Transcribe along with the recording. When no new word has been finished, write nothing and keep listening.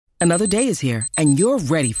Another day is here, and you're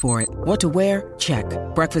ready for it. What to wear? Check.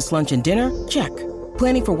 Breakfast, lunch, and dinner? Check.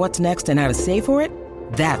 Planning for what's next and how to save for it?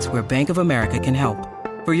 That's where Bank of America can help.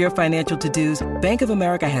 For your financial to-dos, Bank of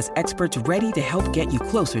America has experts ready to help get you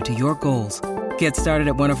closer to your goals. Get started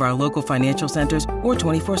at one of our local financial centers or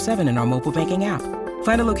 24/7 in our mobile banking app.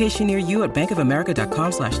 Find a location near you at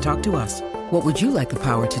bankofamerica.com/talktous. What would you like the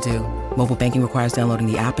power to do? Mobile banking requires downloading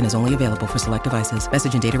the app and is only available for select devices.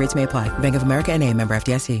 Message and data rates may apply. Bank of America N.A., member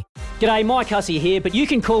FDIC. G'day, Mike Hussey here, but you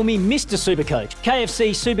can call me Mr. Supercoach. KFC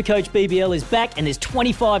Supercoach BBL is back and there's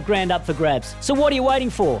 25 grand up for grabs. So what are you waiting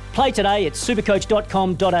for? Play today at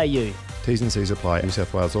supercoach.com.au. T's and C's apply. New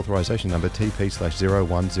South Wales authorisation number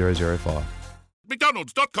TP/01005.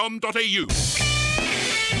 McDonalds.com.au.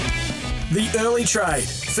 The early trade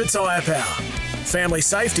for Tyre Power. Family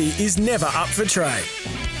safety is never up for trade.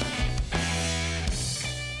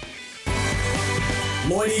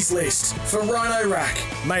 Lloydie's List for Rhino Rack.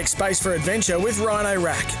 Make space for adventure with Rhino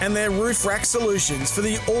Rack and their roof rack solutions for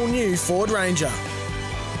the all-new Ford Ranger.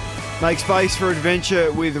 Make space for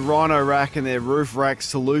adventure with Rhino Rack and their roof rack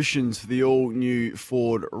solutions for the all-new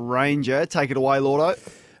Ford Ranger. Take it away, Lordo.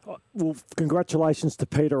 Well, congratulations to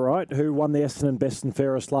Peter Wright, who won the Essendon Best and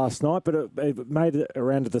Fairest last night, but it made it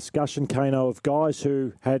around a discussion, Kano, of guys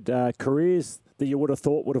who had careers that you would have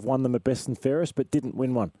thought would have won them a Best and Fairest, but didn't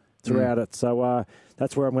win one throughout it. So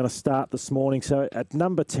that's where I'm going to start this morning. So at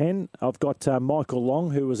number 10, I've got Michael Long,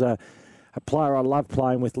 who was a player I loved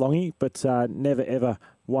playing with, Longy, but never ever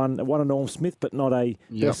won a Norm Smith, but not a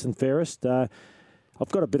Best and Fairest. I've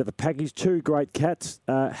got a bit of a package, two great cats,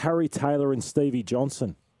 Harry Taylor and Stevie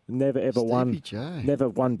Johnson. Never ever won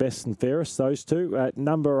Best and Fairest, those two. At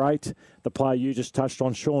number 8, the player you just touched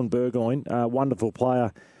on, Sean Burgoyne, wonderful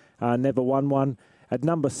player, never won one. At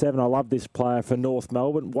number 7, I love this player for North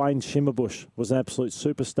Melbourne. Wayne Shimmerbush was an absolute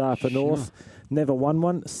superstar for North, never won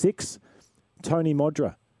one. 6, Tony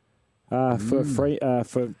Modra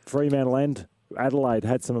for Fremantle and Adelaide,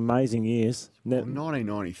 had some amazing years.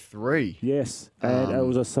 1993. Yes, and it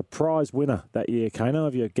was a surprise winner that year. Kano,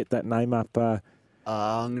 if you get that name up.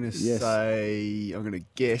 I'm going to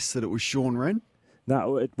guess that it was Sean Wren.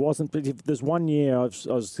 No, it wasn't. But there's one year, I was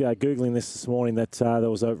Googling this morning, that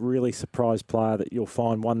there was a really surprise player that you'll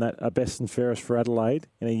find won that a Best and Fairest for Adelaide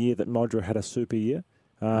in a year that Modra had a super year.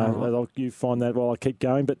 You find that while I keep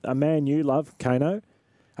going. But a man you love, Kano,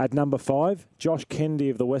 at number 5, Josh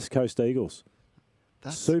Kennedy of the West Coast Eagles.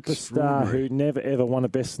 That's superstar who never ever won a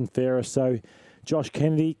Best and Fairest. So Josh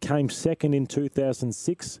Kennedy came second in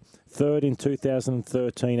 2006, third in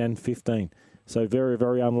 2013 and 15. So very,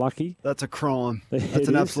 very unlucky. That's a crime. That's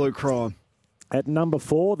an absolute crime. At number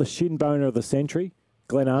 4, the shin boner of the century,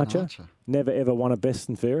 Glenn Archer. Never ever won a Best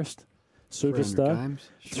and Fairest. Superstar. Games,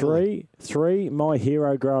 3, my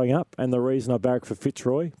hero growing up and the reason I barracked for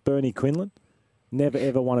Fitzroy, Bernie Quinlan. Never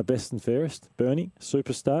ever won a Best and Fairest. Bernie,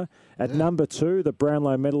 superstar. At number 2, the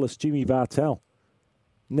Brownlow medalist Jimmy Bartell.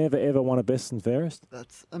 Never ever won a Best and Fairest.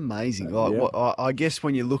 That's amazing. I guess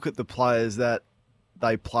when you look at the players that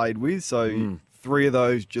they played with, so 3 of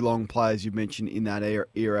those Geelong players you mentioned in that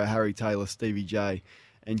era, Harry Taylor, Stevie J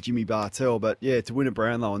and Jimmy Bartell. But yeah, to win a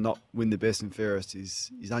Brownlow and not win the Best and Fairest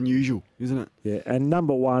is unusual, isn't it? Yeah, and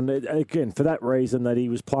number 1, again, for that reason that he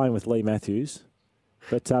was playing with Lee Matthews.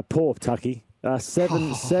 But poor Tucky.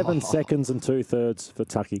 7 seconds and 2/3 for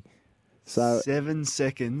Tucky. So 7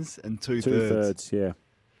 seconds and 2/3. 2/3, yeah.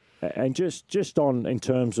 And just on in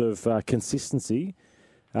terms of consistency,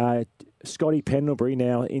 Scotty Pendlebury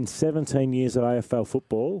now in 17 years of AFL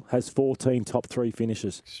football has 14 top 3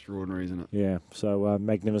 finishes. Extraordinary, isn't it? Yeah, so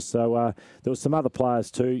magnificent. So there was some other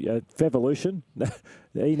players too. Fevolution,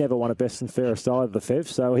 he never won a Best and Fairest either, the Fev.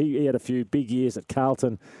 So he had a few big years at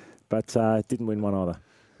Carlton, but didn't win one either.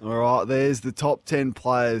 All right, there's the top 10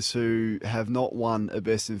 players who have not won a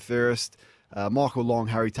Best and Fairest. Michael Long,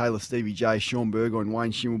 Harry Taylor, Stevie J, Sean Burgoyne,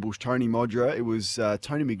 Wayne Shimmerbush, Tony Modra. It was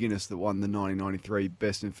Tony McGuinness that won the 1993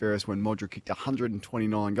 Best and Fairest when Modra kicked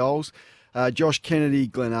 129 goals. Josh Kennedy,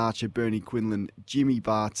 Glenn Archer, Bernie Quinlan, Jimmy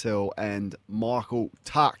Bartell and Michael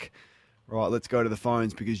Tuck. Right, let's go to the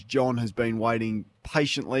phones because John has been waiting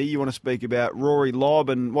patiently. You want to speak about Rory Lobb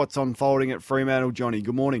and what's unfolding at Fremantle. Johnny,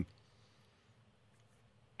 good morning.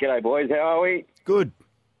 G'day, boys. How are we? Good.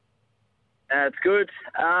 It's good.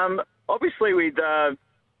 Obviously, with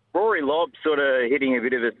Rory Lobb sort of hitting a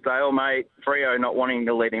bit of a stalemate, Freo not wanting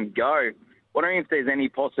to let him go, wondering if there's any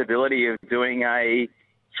possibility of doing a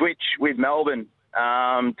switch with Melbourne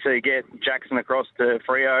to get Jackson across to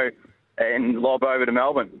Freo and Lobb over to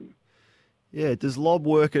Melbourne. Yeah, does Lobb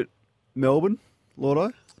work at Melbourne,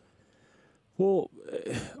 Lordo? Well,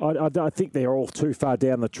 I think they're all too far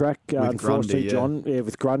down the track, unfortunately, John. Yeah,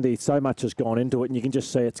 with Grundy, so much has gone into it, and you can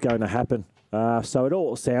just see it's going to happen. So it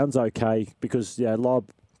all sounds okay because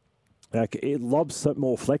Lob's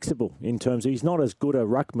more flexible in terms of he's not as good a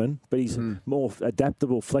ruckman, but he's more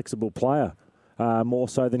adaptable, flexible player. More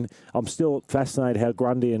so than I'm still fascinated how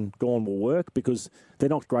Grundy and Gawn will work because they're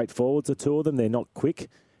not great forwards, the two of them. They're not quick.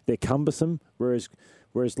 They're cumbersome, whereas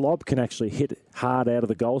Lob can actually hit hard out of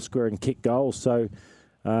the goal square and kick goals. So,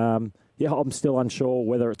 I'm still unsure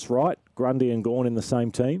whether it's right, Grundy and Gawn in the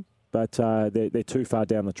same team, but they're too far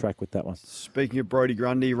down the track with that one. Speaking of Brodie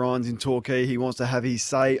Grundy, Ryan's in Torquay. He wants to have his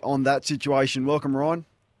say on that situation. Welcome, Ryan.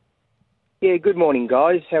 Yeah, good morning,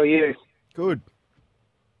 guys. How are you? Good.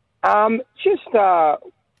 Just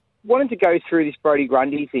wanted to go through this Brodie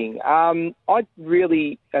Grundy thing. I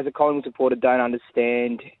really, as a Collingwood supporter, don't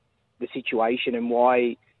understand the situation and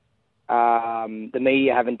why the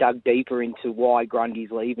media haven't dug deeper into why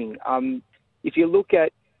Grundy's leaving. If you look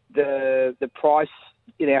at the price,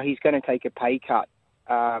 he's going to take a pay cut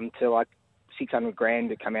to like $600,000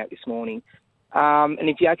 to come out this morning. And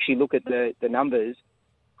if you actually look at the numbers,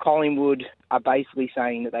 Collingwood are basically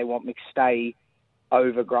saying that they want McStay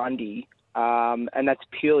over Grundy, and that's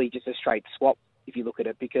purely just a straight swap if you look at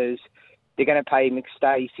it, because they're going to pay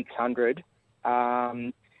McStay $600,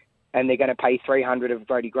 and they're going to pay $300 of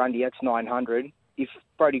Brodie Grundy. That's $900. If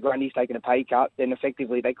Brodie Grundy's taken a pay cut, then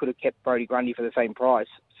effectively they could have kept Brodie Grundy for the same price.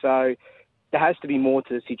 So there has to be more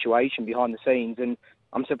to the situation behind the scenes, and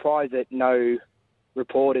I'm surprised that no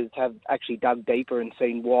reporters have actually dug deeper and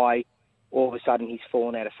seen why all of a sudden he's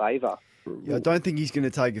fallen out of favour. Yeah, I don't think he's going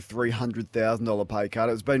to take a $300,000 pay cut.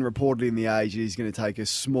 It's been reported in the Age that he's going to take a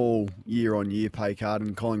small year-on-year pay cut,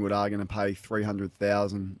 and Collingwood are going to pay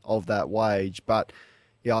 $300,000 of that wage. But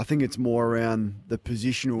yeah, I think it's more around the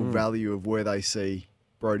positional value of where they see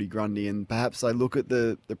Brodie Grundy, and perhaps they look at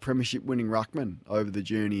the premiership-winning ruckman over the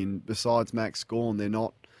journey. And besides Max Gawn, they're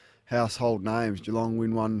not household names. Geelong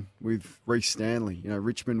win one with Reece Stanley.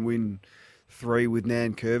 Richmond win 3 with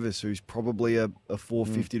Nan Curvis, who's probably a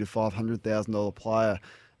 $450,000 to $500,000 player.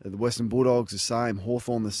 The Western Bulldogs the same,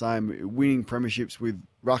 Hawthorn the same, winning premierships with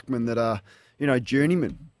ruckmen that are,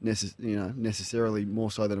 journeymen, necessarily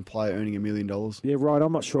more so than a player earning $1 million. Yeah, right.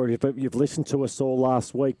 I'm not sure if you've listened to us all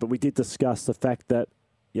last week, but we did discuss the fact that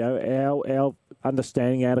our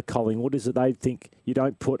understanding out of Collingwood is that they think you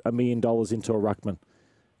don't put $1 million into a ruckman.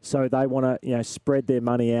 So they want to, spread their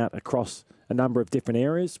money out across a number of different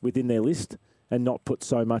areas within their list and not put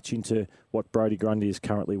so much into what Brodie Grundy is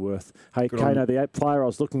currently worth. Hey, Kano, the player I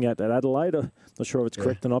was looking at Adelaide, I'm not sure if it's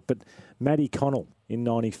correct or not, but Matty Connell in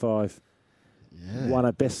 95 won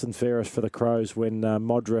a best and fairest for the Crows when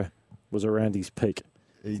Modra was around his peak.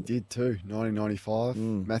 He did too, 1995.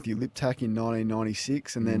 Matthew Liptak in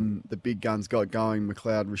 1996, and then the big guns got going,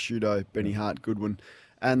 McLeod, Rashudo, Benny Hart, Goodwin,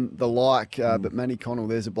 and the like. But Matty Connell,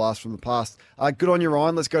 there's a blast from the past. Good on you,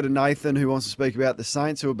 Ryan. Let's go to Nathan, who wants to speak about the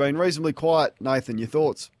Saints, who have been reasonably quiet. Nathan, your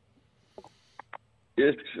thoughts?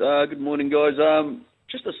 Yes, good morning, guys.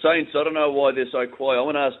 Just the Saints, I don't know why they're so quiet. I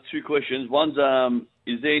want to ask two questions. One's,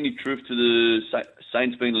 is there any truth to the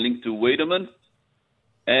Saints being linked to Wiedemann?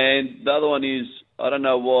 And the other one is, I don't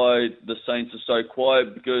know why the Saints are so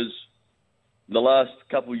quiet, because the last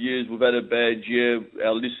couple of years we've had a bad year.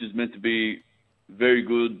 Our list is meant to be very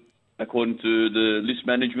good according to the list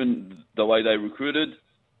management, the way they recruited.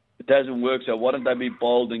 It hasn't worked, so why don't they be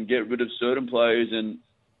bold and get rid of certain players and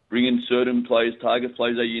bring in certain players, target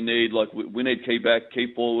players that you need? Like, we need key back,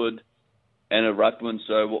 key forward, and a ruckman.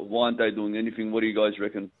 So why aren't they doing anything? What do you guys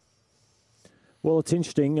reckon? Well, it's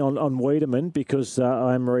interesting on Wiedemann, because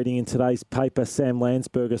I'm reading in today's paper Sam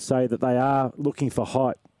Landsberger say that they are looking for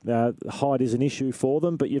height. Height is an issue for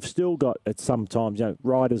them, but you've still got, at sometimes,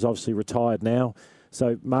 Ryder's obviously retired now,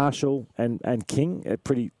 so Marshall and King are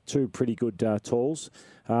two pretty good talls.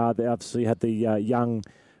 They obviously had the young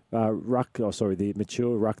the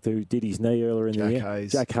mature ruck who did his knee earlier in the year.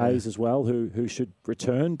 Jack Hayes as well, who should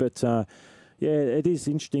return, but it is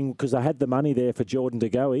interesting because they had the money there for Jordan De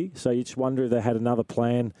Goey, so you just wonder if they had another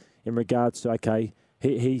plan in regards to, okay,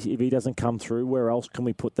 if he doesn't come through, where else can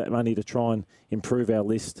we put that money to try and improve our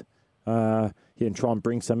list and try and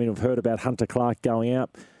bring some in? We've heard about Hunter Clark going out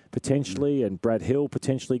potentially and Brad Hill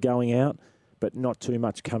potentially going out, but not too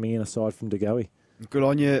much coming in aside from De Goey. Good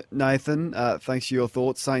on you, Nathan. Thanks for your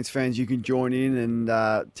thoughts. Saints fans, you can join in and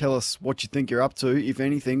tell us what you think you're up to, if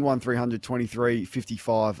anything. 1300 23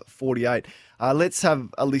 55 48. Let's have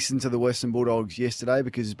a listen to the Western Bulldogs yesterday,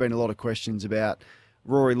 because there's been a lot of questions about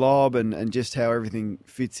Rory Lobb and just how everything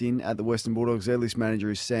fits in at the Western Bulldogs. Their list manager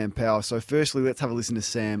is Sam Power. So firstly, let's have a listen to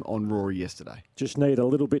Sam on Rory yesterday. Just need a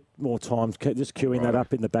little bit more time. Just queuing that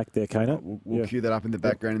up in the back there, Kano. We'll cue that up in the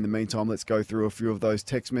background. In the meantime, let's go through a few of those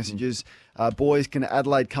text messages. Boys, can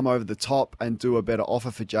Adelaide come over the top and do a better offer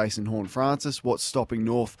for Jason Horne-Francis? What's stopping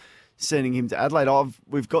North sending him to Adelaide?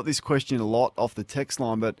 We've got this question a lot off the text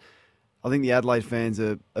line, but I think the Adelaide fans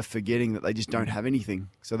are forgetting that they just don't have anything.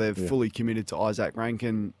 So they're fully committed to Isaac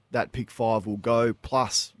Rankin. That pick 5 will go.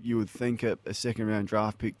 Plus, you would think a second-round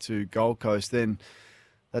draft pick to Gold Coast. Then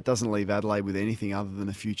that doesn't leave Adelaide with anything other than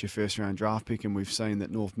a future first-round draft pick. And we've seen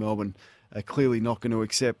that North Melbourne are clearly not going to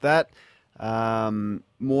accept that.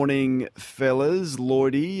 Morning, fellas.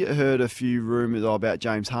 Lloydie heard a few rumours about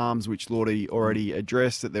James Harms, which Lloydie already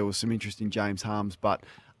addressed, that there was some interest in James Harms, but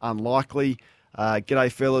unlikely. G'day,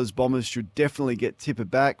 fellas. Bombers should definitely get Tipper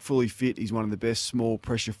back. Fully fit, he's one of the best small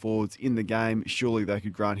pressure forwards in the game. Surely they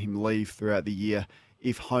could grant him leave throughout the year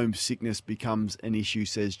if homesickness becomes an issue,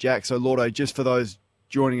 says Jack. So, Lordo, just for those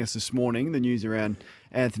joining us this morning, the news around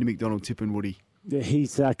Anthony McDonald, Tipperwoody. Yeah,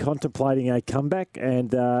 he's contemplating a comeback,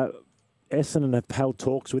 and Essendon have held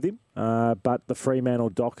talks with him, but the Fremantle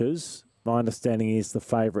Dockers, my understanding is the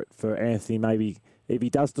favourite for Anthony. Maybe if he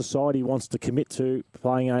does decide he wants to commit to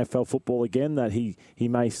playing AFL football again, that he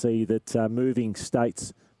may see that moving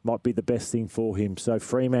states might be the best thing for him. So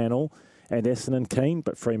Fremantle and Essendon keen,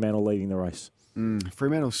 but Fremantle leading the race.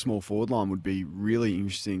 Fremantle's small forward line would be really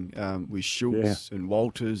interesting with Schultz and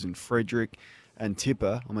Walters and Frederick and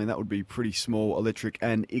Tipper. I mean, that would be pretty small, electric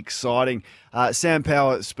and exciting. Sam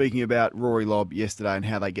Power speaking about Rory Lobb yesterday and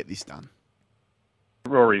how they get this done.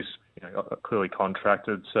 Rory's clearly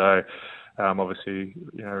contracted, so obviously,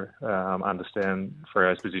 understand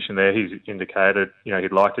Freo's position there. He's indicated,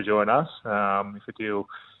 he'd like to join us. If a deal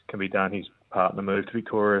can be done, his partner moved to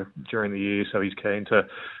Victoria during the year, so he's keen to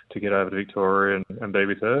get over to Victoria and be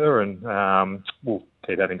with her. And we'll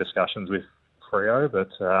keep having discussions with Freo, but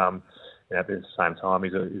at the same time,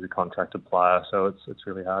 he's a contracted player, so it's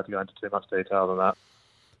really hard to go into too much detail than that.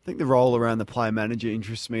 I think the role around the player manager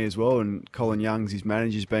interests me as well, and Colin Youngs, his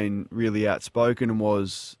manager's been really outspoken and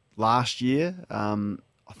was last year.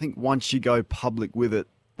 I think once you go public with it,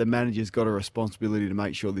 the manager's got a responsibility to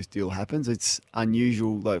make sure this deal happens. It's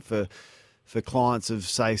unusual for clients of,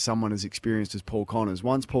 say, someone as experienced as Paul Connors.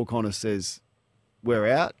 Once Paul Connors says, we're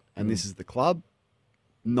out and this is the club,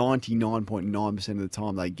 99.9% of the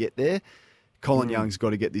time they get there. Colin Young's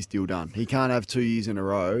got to get this deal done. He can't have 2 years in a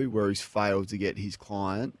row where he's failed to get his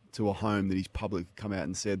client to a home that he's publicly come out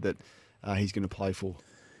and said that he's going to play for.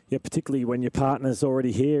 Yeah, particularly when your partner's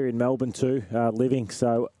already here in Melbourne too, living.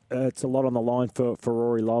 So it's a lot on the line for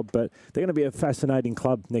Rory Lobb. But they're going to be a fascinating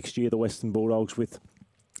club next year, the Western Bulldogs, with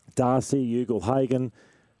Darcy, Ugle-Hagan,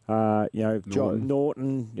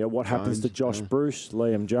 Norton. What happens to Josh Bruce,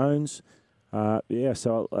 Liam Jones?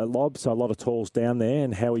 So Lobb, so a lot of tools down there,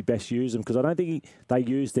 and how we best use them, because I don't think they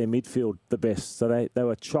use their midfield the best. So they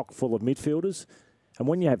were chock full of midfielders. And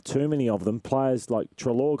when you have too many of them, players like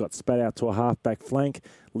Treloar got spat out to a half-back flank,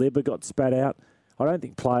 Libba got spat out. I don't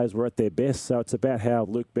think players were at their best, so it's about how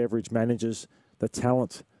Luke Beveridge manages the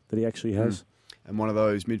talent that he actually has. And one of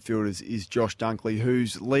those midfielders is Josh Dunkley,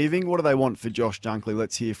 who's leaving. What do they want for Josh Dunkley?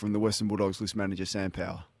 Let's hear from the Western Bulldogs list manager, Sam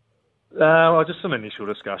Power. Just some initial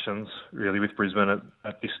discussions, really, with Brisbane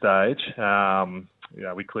at this stage.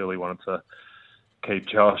 We clearly wanted to keep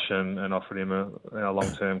Josh and offered him a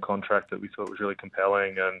long-term contract that we thought was really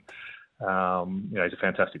compelling. And, he's a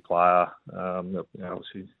fantastic player.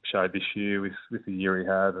 Obviously showed this year with the year he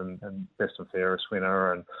had, and best and fairest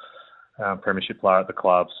winner and premiership player at the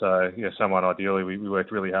club. So, someone ideally we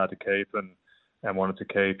worked really hard to keep and wanted to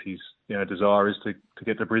keep. His desire is to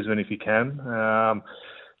get to Brisbane if he can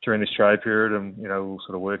during this trade period, and we'll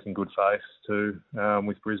sort of work in good faith too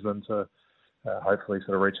with Brisbane to hopefully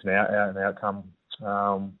sort of reach an outcome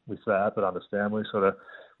with that. But understandably, sort of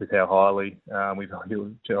with how highly we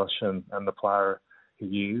value Josh and the player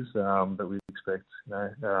he is, that we expect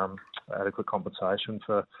adequate compensation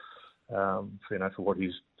for what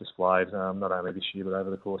he's displayed not only this year but over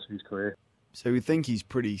the course of his career. So we think he's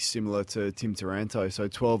pretty similar to Tim Taranto. So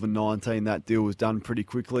 12 and 19, that deal was done pretty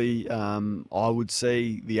quickly. I would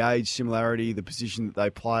see the age similarity, the position that they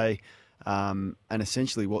play, and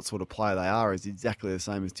essentially what sort of player they are is exactly the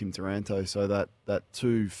same as Tim Taranto. So that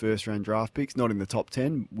 2 first-round draft picks, not in the top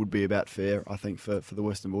 10, would be about fair, I think, for the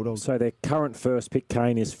Western Bulldogs. So their current first pick,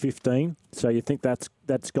 Kane, is 15. So you think that's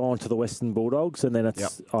gone to the Western Bulldogs, and then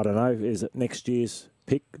it's, I don't know, is it next year's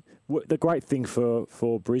pick? The great thing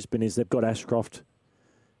for Brisbane is they've got Ashcroft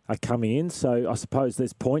are coming in. So I suppose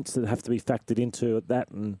there's points that have to be factored into that,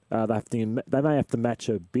 and they may have to match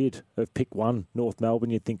a bid of pick 1. North Melbourne,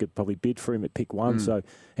 you'd think it'd probably bid for him at pick 1. So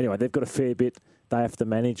anyway, they've got a fair bit. They have to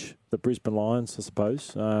manage the Brisbane Lions, I suppose,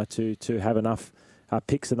 to have enough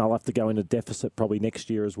picks, and they'll have to go into deficit probably next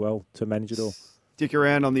year as well to manage it all. Stick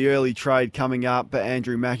around on the early trade coming up. But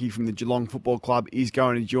Andrew Mackey from the Geelong Football Club is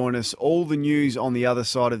going to join us. All the news on the other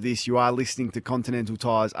side of this. You are listening to Continental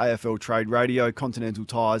Tires AFL Trade Radio. Continental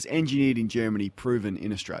Tires, engineered in Germany, proven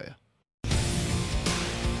in Australia.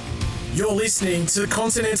 You're listening to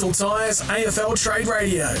Continental Tires AFL Trade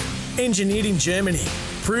Radio. Engineered in Germany,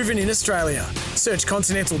 proven in Australia. Search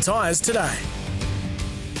Continental Tires today.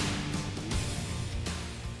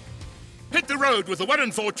 Hit the road with the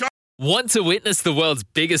 1-in-4 chart. Want to witness the world's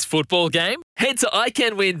biggest football game? Head to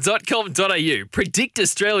iCanWin.com.au, predict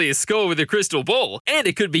Australia's score with a crystal ball, and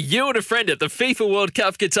it could be you and a friend at the FIFA World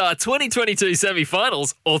Cup Qatar 2022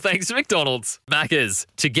 semi-finals, all thanks to McDonald's. Maccas,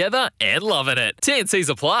 together and loving it. TNCs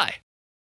apply.